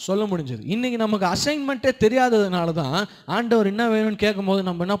சொல்ல முடிஞ்சது. இன்னைக்கு நமக்கு அசைன்மெண்ட்டே தெரியாததுனால தான் ஆண்டவர் என்ன வேணும்னு கேட்கும் போது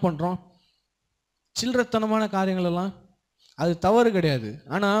நம்ம என்ன பண்ணுறோம், சில்லறத்தனமான காரியங்கள் எல்லாம். அது தவறு கிடையாது,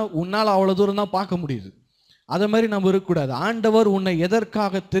 ஆனால் உன்னால் அவ்வளோ தூரம் தான் பார்க்க முடியுது. அதை மாதிரி நம்ம இருக்கக்கூடாது. ஆண்டவர் உன்னை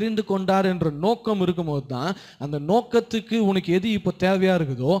எதற்காக தெரிந்து கொண்டார் என்ற நோக்கம் இருக்கும்போது தான் அந்த நோக்கத்துக்கு உனக்கு எது இப்போ தேவையாக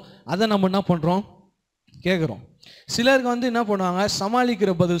இருக்குதோ அதை நம்ம என்ன பண்ணுறோம், கேட்குறோம். சிலருக்கு வந்து என்ன பண்ணுவாங்க,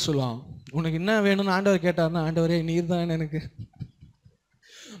 சமாளிக்கிற பதில் சொல்லுவாங்க. உனக்கு என்ன வேணும்னு ஆண்டவர் கேட்டார்னா, ஆண்டவரே நீர் தான் எனக்கு,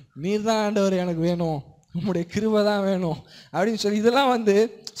 நீர் தான் ஆண்டவர் எனக்கு வேணும், உங்களுடைய கிருபை தான் வேணும் அப்படின்னு சொல்லி இதெல்லாம் வந்து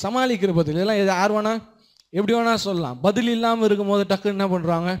சமாளிக்கிற பதில். இதெல்லாம் யார் வேணா எப்படி வேணா சொல்லலாம். பதில் இல்லாமல் இருக்கும்போது டக்குன்னு என்ன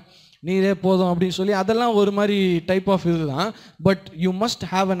பண்ணுறாங்க, நீரே போதும் அப்படின்னு சொல்லி அதெல்லாம் ஒரு மாதிரி டைப் ஆஃப் இது தான். But you must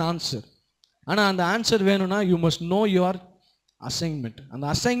have an answer. ஆனால் அந்த ஆன்சர் வேணும்னா you must know your assignment. அந்த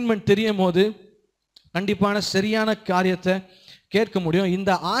அசைன்மெண்ட் தெரியும் போது கண்டிப்பான சரியான காரியத்தை கேட்க முடியும்.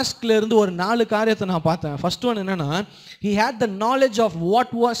 இந்த ஆஸ்க்ல இருந்து ஒரு 4 காரியத்தை நான் பார்த்தேன். ஃபர்ஸ்ட் ஒன் என்னன்னா, he had the knowledge of what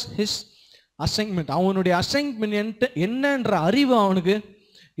was his assignment. அவனுடைய அசைன்மெண்ட் என்னன்ற அறிவு அவனுக்கு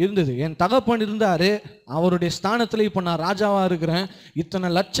இருந்தது. என் தகப்பன் இருந்தாரு, அவருடைய ஸ்தானத்தில் இப்போ நான் ராஜாவாக இருக்கிறேன், இத்தனை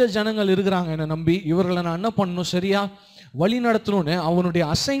லட்ச ஜனங்கள் இருக்கிறாங்க என்னை நம்பி, இவர்களை நான் என்ன பண்ணணும், சரியா வழி நடத்தணும்னு அவனுடைய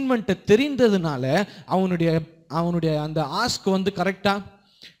அசைன்மெண்ட்டை தெரிந்ததுனால அவனுடைய அந்த ஆஸ்க் வந்து கரெக்டாக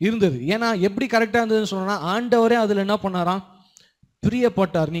இருந்தது. ஏன்னா எப்படி கரெக்டாக இருந்ததுன்னு சொன்னா, ஆண்டவரே அதில் என்ன பண்ணாராம்,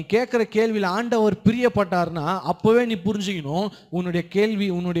 பிரியப்பட்டார். நீ கேட்குற கேள்வியில் ஆண்டவர் பிரியப்பட்டார்னா அப்போவே நீ புரிஞ்சுக்கணும் உன்னுடைய கேள்வி,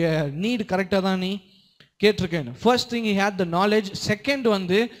 உன்னுடைய நீடு கரெக்டாக தான் நீ கேட்டிருக்கேன். First thing he had the knowledge. Second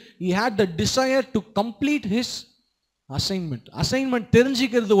வந்து he had the desire to complete his assignment. Assignment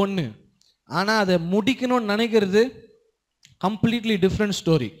தெரிஞ்சிக்கிறது ஒன்று, ஆனால் அதை முடிக்கணும்னு நினைக்கிறது கம்ப்ளீட்லி டிஃப்ரெண்ட்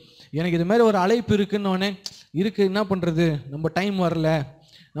ஸ்டோரி. எனக்கு இது மாதிரி ஒரு அழைப்பு இருக்குன்னு இருக்குது, என்ன பண்ணுறது, நம்ம டைம் வரல,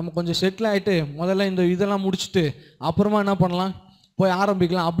 நம்ம கொஞ்சம் செட்டில் ஆகிட்டு முதல்ல இந்த இதெல்லாம் முடிச்சுட்டு அப்புறமா என்ன பண்ணலாம், போய்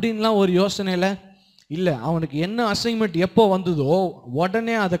ஆரம்பிக்கலாம் அப்படின்லாம் ஒரு யோசனையில் இல்லை. அவனுக்கு என்ன அசைன்மெண்ட் எப்போ வந்ததோ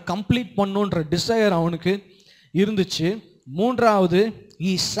உடனே அதை கம்ப்ளீட் பண்ணுன்ற டிசையர் அவனுக்கு இருந்துச்சு. மூன்றாவது,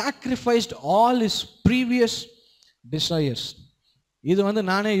 he sacrificed all his previous desires. இது வந்து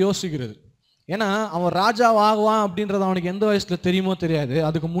நானே யோசிக்கிறது. ஏன்னா அவன் ராஜா ஆகுவான் அப்படின்றது அவனுக்கு எந்த வயசில் தெரியுமோ தெரியாது.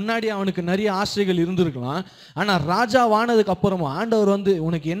 அதுக்கு முன்னாடி அவனுக்கு நிறைய ஆசைகள் இருந்திருக்கலாம். ஆனால் ராஜா ஆனதுக்கு அப்புறமா ஆண்டவர் வந்து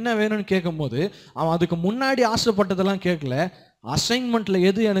உனக்கு என்ன வேணும்னு கேட்கும்போது அவன் அதுக்கு முன்னாடி ஆசைப்பட்டதெல்லாம் கேட்கல. அசைன்மெண்ட்டில்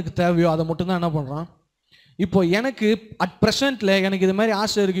எது எனக்கு தேவையோ அதை மட்டும்தான் என்ன பண்ணுறான். இப்போ எனக்கு அட் ப்ரெசென்ட்டில் எனக்கு இது மாதிரி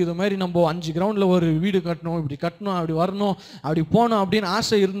ஆசை இருக்குது, இது மாதிரி நம்ம 5 கிரவுண்டில் ஒரு வீடு கட்டணும், இப்படி கட்டணும், அப்படி வரணும், அப்படி போகணும் அப்படின்னு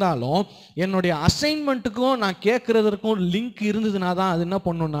ஆசை இருந்தாலும் என்னுடைய அசைன்மெண்ட்டுக்கும் நான் கேட்குறதுக்கும் லிங்க் இருந்ததுனா தான் அது என்ன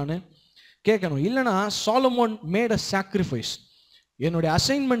பண்ணணும், நான் கேட்கணும். இல்லைனா சாலமோன் மேட் அ சாக்ரிஃபைஸ். என்னுடைய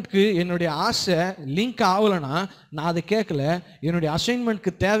அசைன்மெண்ட்க்கு என்னுடைய ஆசை லிங்க் ஆகலைன்னா நான் அதை கேட்கல, என்னுடைய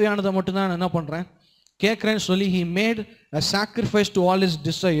அசைன்மெண்ட்க்கு தேவையானதை மட்டும்தான் நான் என்ன பண்ணுறேன், கேட்குறேன்னு சொல்லி he made a sacrifice to all his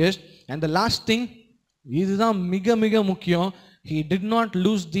desires. And the last thing, இதுதான் மிக மிக முக்கியம், he did not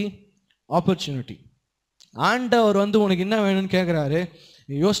lose the opportunity. ஆண்டவர் வந்து உனக்கு என்ன வேணும்னு கேட்குறாரு,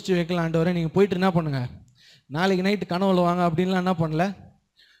 யோசிச்சு வைக்கலாம். ஆண்டவரை நீங்கள் போயிட்டு என்ன பண்ணுங்க, நாளைக்கு நைட்டு கனவுல வாங்க அப்படின்லாம் என்ன பண்ணல,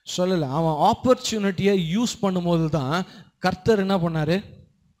 சொல்லலை. அவன் ஆப்பர்ச்சுனிட்டியை யூஸ் பண்ணும்போது தான் கர்த்தர் என்ன பண்ணார்,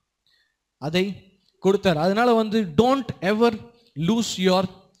 அதை கொடுத்தார். அதனால வந்து don't ever lose your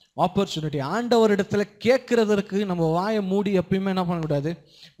opportunity. ஆண்டவரிடத்துல கேட்கறதற்கு நம்ம வாயை மூடி எப்பயுமே என்ன பண்ணக்கூடாது.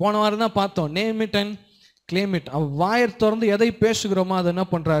 போன வாரம் தான் பார்த்தோம், name it and claim it. அவன் வாயை திறந்து எதை பேசுகிறோமோ அதை என்ன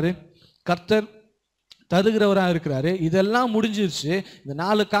பண்ணுறாரு, கர்த்தர் தருகிறவராக இருக்கிறாரு. இதெல்லாம் முடிஞ்சிருச்சு. இந்த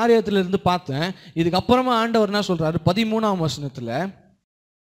 4 காரியத்துல இருந்து பார்த்தேன். இதுக்கப்புறமா ஆண்டவர் என்ன சொல்றாரு, 13ஆம் வசனத்துல,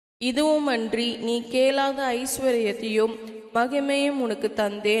 இதுவும் அன்றி நீ கேளாத ஐஸ்வர்யத்தையும் மகிமையும் உனக்கு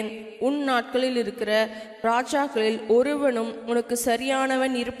தந்தேன். உன் நாட்களில் இருக்கிற ராஜாக்களில் ஒருவனும் உனக்கு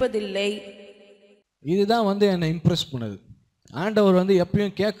சரியானவன் இருப்பதில்லை. இதுதான் வந்து என்னை இம்ப்ரெஸ் பண்ணுது. ஆண்டவர் வந்து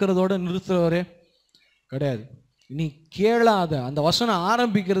எப்பயும் கேட்கறதோட நிறுத்துறவரே கிடையாது. நீ கேளாத, அந்த வசனம்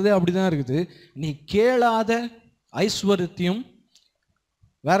ஆரம்பிக்கிறதே அப்படிதான் இருக்குது. நீ கேளாத ஐஸ்வர்யத்தையும்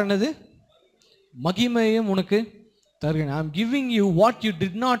வேற என்னது, மகிமையும் உனக்கு தருகிறேன். I am giving you what you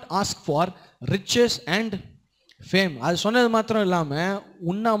did not ask for, riches and fame. அது சொன்னது மாத்திரம் இல்லாமல்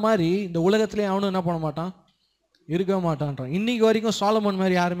உன்ன மாதிரி இந்த உலகத்திலே அவனும் என்ன பண்ண மாட்டான், இருக்க மாட்டான்றான். இன்னைக்கு வரைக்கும் சாலமோன்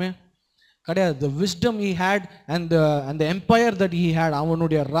மாதிரி யாருமே கிடையாது. the wisdom he had and the empire that he had,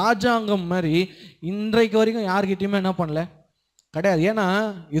 அவனுடைய ராஜாங்கம் மாதிரி இன்றைக்கு வரைக்கும் யார்கிட்டையுமே என்ன பண்ணல கிடையாது. ஏன்னா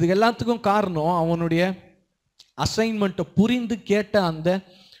இதுக்கு எல்லாத்துக்கும் காரணம் அவனுடைய அசைன்மெண்ட்டை புரிந்து கேட்ட அந்த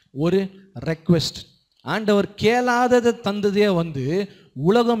ஒரு ரெக்வெஸ்ட். ஆண்டவர் கேளாததை தந்ததே வந்து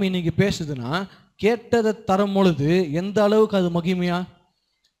உலகம் இன்னைக்கு பேசுதுன்னா கேட்டதை தரும் பொழுது எந்த அளவுக்கு அது மகிமையா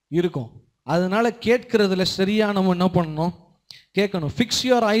இருக்கும். அதனால கேட்கறதுல சரியா நம்ம என்ன பண்ணணும், கேட்கணும். Fix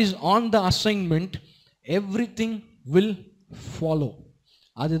your eyes on the assignment, everything will follow.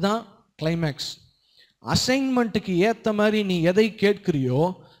 அதுதான் கிளைமேக்ஸ். அசைன்மெண்ட்டுக்கு ஏற்ற மாதிரி நீ எதை கேட்கிறியோ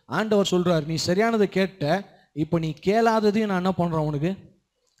ஆண்டவர் சொல்றாரு, நீ சரியானதை கேட்ட, இப்போ நீ கேளாததையும் நான் என்ன பண்றேன் உனக்கு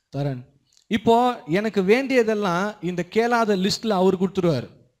தரேன். இப்போ எனக்கு வேண்டியதெல்லாம் இந்த கேளாத லிஸ்ட்ல அவர் கொடுத்துருவார்.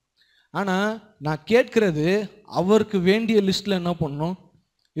 ஆனால் நான் கேட்கறது அவருக்கு வேண்டிய லிஸ்ட்ல என்ன பண்ணணும்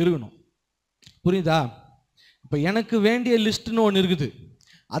இருக்கணும். புரியுதா? இப்போ எனக்கு வேண்டிய லிஸ்ட்னு ஒன்று இருக்குது.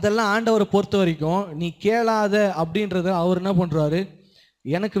 அதெல்லாம் ஆண்டவரை பொறுத்த வரைக்கும் நீ கேளாத அப்படின்றத அவர் என்ன பண்ணுறாரு,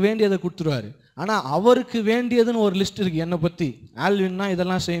 எனக்கு வேண்டியதை கொடுத்துருவாரு. ஆனால் அவருக்கு வேண்டியதுன்னு ஒரு லிஸ்ட் இருக்குது. என்னை பற்றி ஆல்வின்னா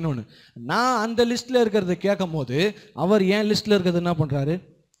இதெல்லாம் செய்யணும்னு. நான் அந்த லிஸ்ட்டில் இருக்கிறத கேட்கும் போது அவர் என் லிஸ்ட்டில் இருக்கிறது என்ன பண்ணுறாரு,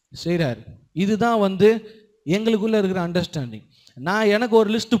 செய்கிறாரு. இதுதான் வந்து எங்களுக்குள்ளே இருக்கிற அண்டர்ஸ்டாண்டிங். நான் எனக்கு ஒரு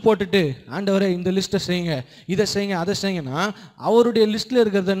லிஸ்ட்டு போட்டுட்டு ஆண்டவரே இந்த லிஸ்ட்டை செய்யுங்க, இதை செய்யுங்க, அதை செய்யுங்கன்னா அவருடைய லிஸ்ட்டில்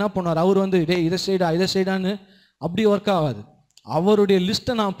இருக்கிறத என்ன பண்ணுவார், அவர் வந்து டே இதை செய்டா இதை செய்டான்னு அப்படி ஒர்க் ஆகாது. அவருடைய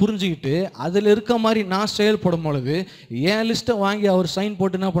லிஸ்ட்டை நான் புரிஞ்சுக்கிட்டு அதில் இருக்க மாதிரி நான் செயல்படும் பொழுது என் லிஸ்ட்டை வாங்கி அவர் சைன்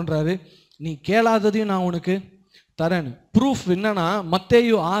போட்டு என்ன பண்ணுறாரு, நீ கேளாததையும் நான் உனக்கு தரேன்னு. ப்ரூஃப் என்னன்னா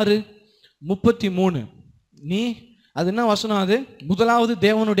மத்தேயு 6:33. நீ அது என்ன வசனம், அது முதலாவது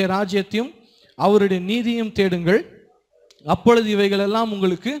தேவனுடைய ராஜ்யத்தையும் அவருடைய நீதியும் தேடுங்கள், அப்பொழுது இவைகள் எல்லாம்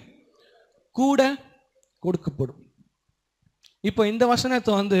உங்களுக்கு கூட கொடுக்கப்படும். இப்போ இந்த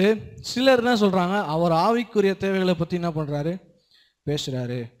வசனத்தை வந்து சிலர் என்ன சொல்றாங்க, அவர் ஆவிக்குரிய தேவைகளை பற்றி என்ன பண்ணுறாரு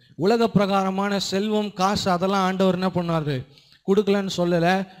பேசுறாரு. உலக பிரகாரமான செல்வம், காசு அதெல்லாம் ஆண்டவர் என்ன பண்ணாரு? கொடுக்கலன்னு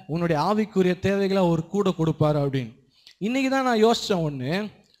சொல்லலை. உன்னுடைய ஆவிக்குரிய தேவைகளை அவர் கூட கொடுப்பாரு அப்படின்னு. இன்னைக்கு தான் நான் யோசித்தேன் ஒன்று.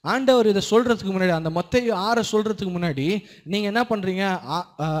 ஆண்டவர் இதை சொல்றதுக்கு முன்னாடி, அந்த மத்தேயு 6 சொல்றதுக்கு முன்னாடி நீங்க என்ன பண்றீங்க?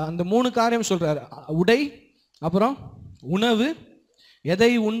 அந்த 3 காரியம் சொல்றாரு. உடை, அப்புறம் உணவு,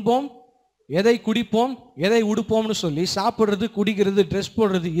 எதை உண்போம், எதை குடிப்போம், எதை உடுப்போம்னு சொல்லி, சாப்பிட்றது, குடிக்கிறது, ட்ரெஸ்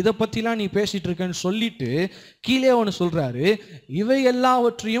போடுறது, இதை பற்றிலாம் நீ பேசிட்டு இருக்கேன்னு சொல்லிட்டு கீழே ஒன்று சொல்றாரு. இவை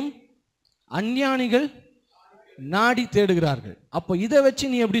எல்லாவற்றையும் அஞ்ஞானிகள் நாடி தேடுகிறார்கள். அப்போ இதை வச்சு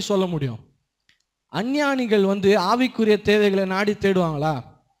நீ எப்படி சொல்ல முடியும்? அஞ்ஞானிகள் ஆவிக்குரிய தேவைகளை நாடி தேடுவாங்களா?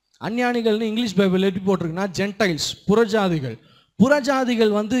 அஞ்ஞானிகள்னு இங்கிலீஷ் பைபிள் எப்படி போட்டிருக்குன்னா ஜென்டைல்ஸ், புறஜாதிகள்.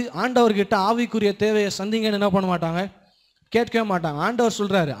 புறஜாதிகள் ஆண்டவர்கிட்ட ஆவிக்குரிய தேவையை சந்திங்கன்னு என்ன பண்ண மாட்டாங்க? கேட்கவே மாட்டாங்க. ஆண்டவர்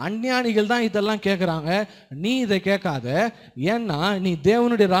சொல்றாரு, அஞ்ஞானிகள் தான் இதெல்லாம் கேட்குறாங்க, நீ இதை கேட்காத. ஏன்னா நீ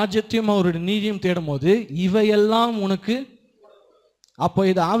தேவனுடைய ராஜ்யத்தையும் அவருடைய நீதியும் தேடும் போது இவையெல்லாம் உனக்கு. அப்போ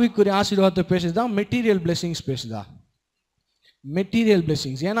இது ஆவிக்குரிய ஆசீர்வாதத்தை பேசுதா, மெட்டீரியல் பிளெஸிங்ஸ் பேசுதா? Material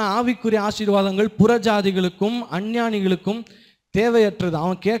blessings. ஏன்னா ஆவிக்குரிய ஆசீர்வாதங்கள் புறஜாதிகளுக்கும் அஞ்ஞானிகளுக்கும் தேவையற்றது.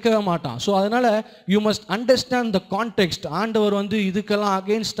 அவன் கேட்கவே மாட்டான். ஸோ அதனால you must understand the context. ஆண்டவர் இதுக்கெல்லாம்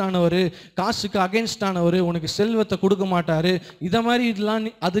அகெயின்ஸ்ட் ஆனவர், காசுக்கு அகெயின்ஸ்ட் ஆனவர், உனக்கு செல்வத்தை கொடுக்க மாட்டாரு, இதை மாதிரி இதெல்லாம்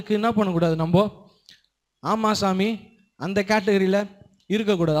அதுக்கு என்ன பண்ணக்கூடாது? நம்ம ஆமா சாமி அந்த கேட்டகரியில்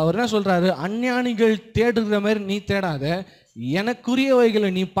இருக்கக்கூடாது. அவர் என்ன சொல்றாரு? அஞ்ஞானிகள் தேடுகிற மாதிரி நீ தேடாத, எனக்குரியவைகளை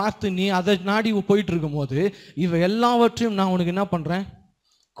நீ பார்த்து நீ அதை நாடி போயிட்டு இருக்கும் போது இவை எல்லாவற்றையும் நான் உனக்கு என்ன பண்றேன்?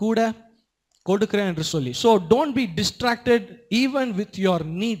 கூட கொடுக்கிறேன் என்று சொல்லி. So don't be distracted even with your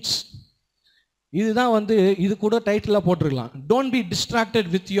needs. இதுதான் இது கூட டைட்டிலாக போட்டிருக்கலாம். Don't be distracted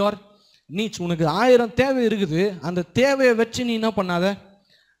with your needs. உனக்கு 1000 தேவை இருக்குது, அந்த தேவையை வச்சு நீ என்ன பண்ணாத?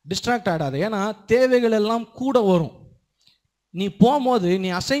 டிஸ்ட்ராக்ட் ஆகாத. ஏன்னா தேவைகள் எல்லாம் கூட வரும். நீ போகும்போது, நீ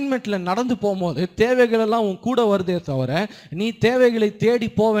அசைன்மெண்ட்டில் நடந்து போகும்போது தேவைகள் எல்லாம் உன் கூட வருதே தவிர நீ தேவைகளை தேடி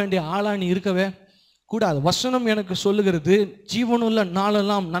போக வேண்டிய ஆளாக நீ இருக்கவே கூடாது. வசனம் எனக்கு சொல்லுகிறது, ஜீவனுள்ள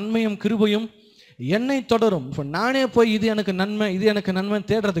நாளெல்லாம் நன்மையும் கிருபையும் என்னை தொடரும். இப்போ நானே போய் இது எனக்கு நன்மை, இது எனக்கு நன்மை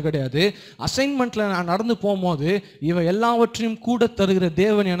தேடுறது கிடையாது. அசைன்மெண்ட்டில் நான் நடந்து போகும்போது இவை எல்லாவற்றையும் கூட தருகிற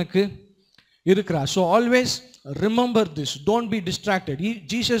தேவன் எனக்கு இருக்கிறார். So always remember this, don't be distracted.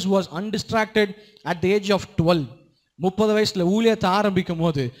 Jesus was அன்டிஸ்ட்ராக்டட் at the age of 12. 30 வயசுல ஊழியத்தை ஆரம்பிக்கும்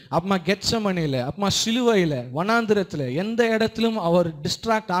போது, அப்புறமா கெத்செமனேல, அப்புறமா சிலுவையில், வனாந்திரத்தில், எந்த இடத்திலும் அவர்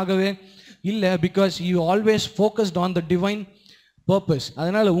டிஸ்ட்ராக்ட் ஆகவே இல்லை. Because you always focused on the divine purpose.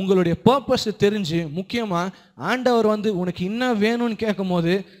 அதனால உங்களுடைய பர்பஸ் தெரிஞ்சு, முக்கியமாக ஆண்டவர் உனக்கு என்ன வேணும்னு கேட்கும்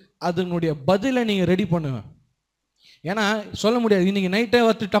போது அதனுடைய பதிலை நீங்கள் ரெடி பண்ணுவேன். ஏன்னா சொல்ல முடியாது, இன்னைக்கு நைட்டே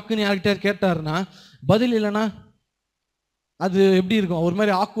டக்குன்னு யார்கிட்ட கேட்டாருன்னா பதில் இல்லைன்னா அது எப்படி இருக்கும்? ஒரு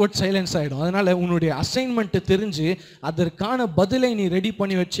மாதிரி ஆக்வர்ட் சைலன்ஸ் ஆகிடும். அதனால உன்னுடைய அசைன்மெண்ட்டு தெரிஞ்சு அதற்கான பதிலை நீ ரெடி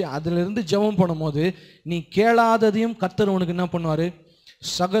பண்ணி வச்சு அதிலிருந்து ஜெபம் பண்ணும் போது நீ கேளாததையும் கர்த்தர் உனக்கு என்ன பண்ணுவார்?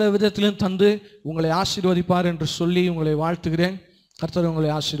 சகல விதத்திலும் தந்து உங்களை ஆசீர்வதிப்பார் என்று சொல்லி உங்களை வாழ்த்துகிறேன். கர்த்தர் உங்களை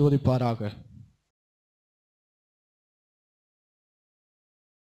ஆசீர்வதிப்பாராக.